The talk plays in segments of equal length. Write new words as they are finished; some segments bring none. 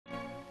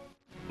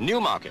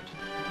Newmarket.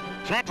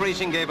 Flat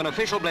racing gave an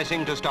official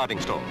blessing to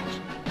starting stalls.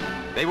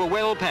 They were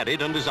well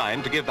padded and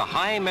designed to give the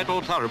high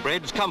mettled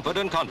thoroughbreds comfort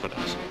and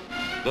confidence.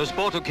 The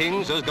sport of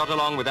kings has got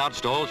along without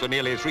stalls for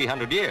nearly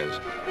 300 years,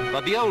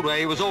 but the old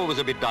way was always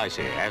a bit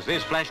dicey, as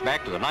this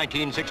flashback to the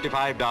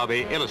 1965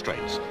 Derby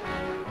illustrates.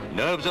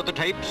 Nerves at the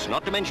tapes,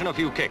 not to mention a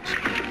few kicks,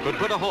 could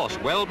put a horse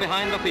well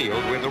behind the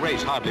field with the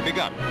race hardly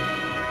begun.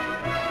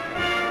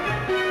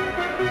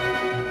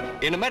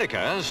 In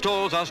America,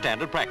 stalls are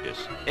standard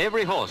practice.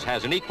 Every horse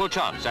has an equal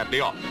chance at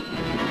the off.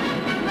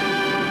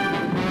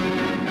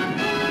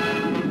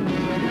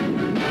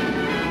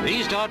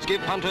 These starts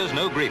give punters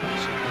no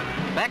grievance.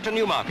 Back to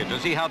Newmarket to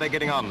see how they're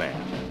getting on there.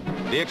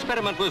 The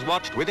experiment was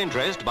watched with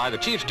interest by the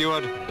chief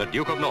steward, the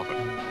Duke of Norfolk.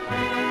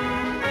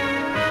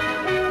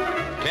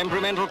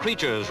 Temperamental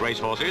creatures,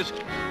 racehorses.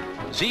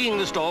 Seeing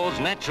the stalls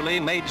naturally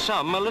made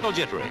some a little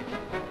jittery.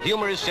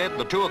 Humorists said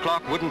the 2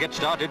 o'clock wouldn't get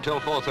started till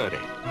 4:30.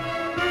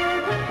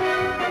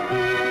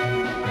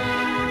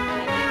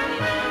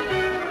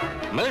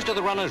 Most of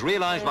the runners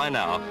realized by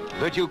now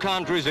that you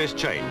can't resist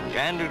change,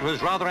 and it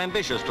was rather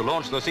ambitious to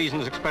launch the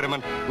season's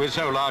experiment with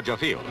so large a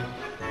field.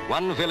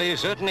 One filly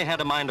certainly had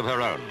a mind of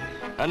her own.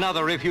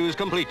 Another refused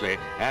completely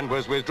and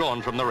was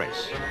withdrawn from the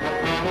race.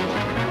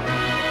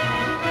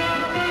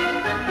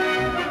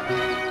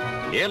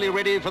 Nearly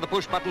ready for the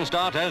push-button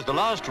start as the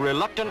last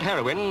reluctant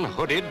heroine,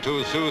 hooded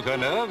to soothe her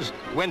nerves,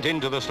 went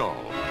into the stall.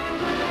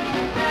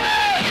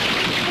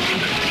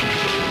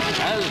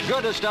 As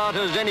good a start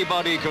as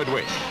anybody could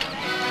wish.